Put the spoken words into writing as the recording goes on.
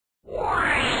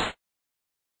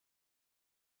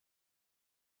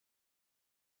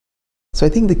So I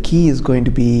think the key is going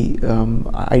to be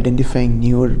identifying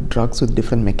newer drugs with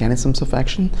different mechanisms of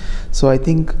action. So I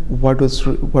think what was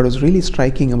really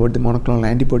striking about the monoclonal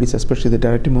antibodies, especially the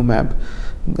daratumumab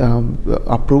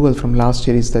approval from last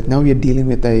year, is that now we are dealing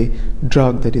with a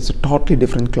drug that is a totally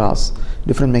different class,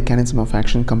 different mechanism of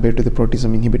action compared to the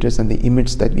proteasome inhibitors and the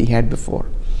IMiDs that we had before.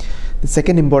 The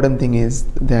second important thing is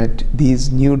that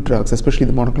these new drugs, especially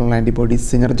the monoclonal antibodies,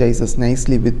 synergizes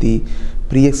nicely with the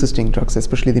pre-existing drugs,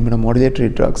 especially the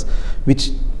immunomodulatory drugs, which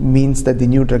means that the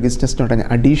new drug is just not an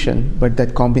addition, but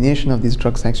that combination of these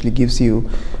drugs actually gives you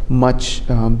much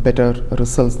better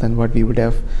results than what we would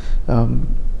have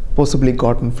possibly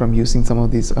gotten from using some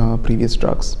of these previous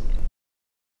drugs.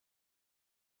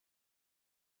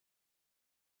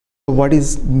 What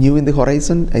is new in the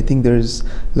horizon? I think there's a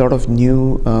lot of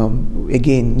new,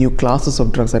 new classes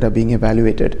of drugs that are being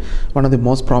evaluated. One of the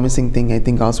most promising thing, I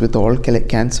think, as with all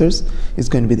cancers, is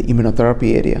going to be the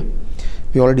immunotherapy area.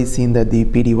 We've already seen that the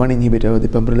PD-1 inhibitor, the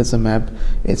pembrolizumab,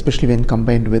 especially when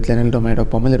combined with lenalidomide or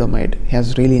pomalidomide,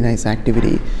 has really nice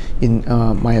activity in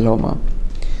myeloma.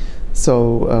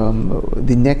 So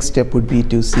the next step would be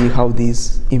to see how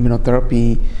these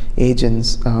immunotherapy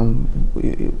agents,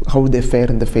 how they fare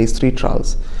in the phase 3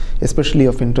 trials. Especially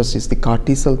of interest is the CAR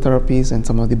T-cell therapies and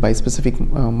some of the bispecific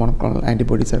monoclonal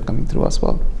antibodies that are coming through as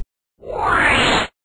well.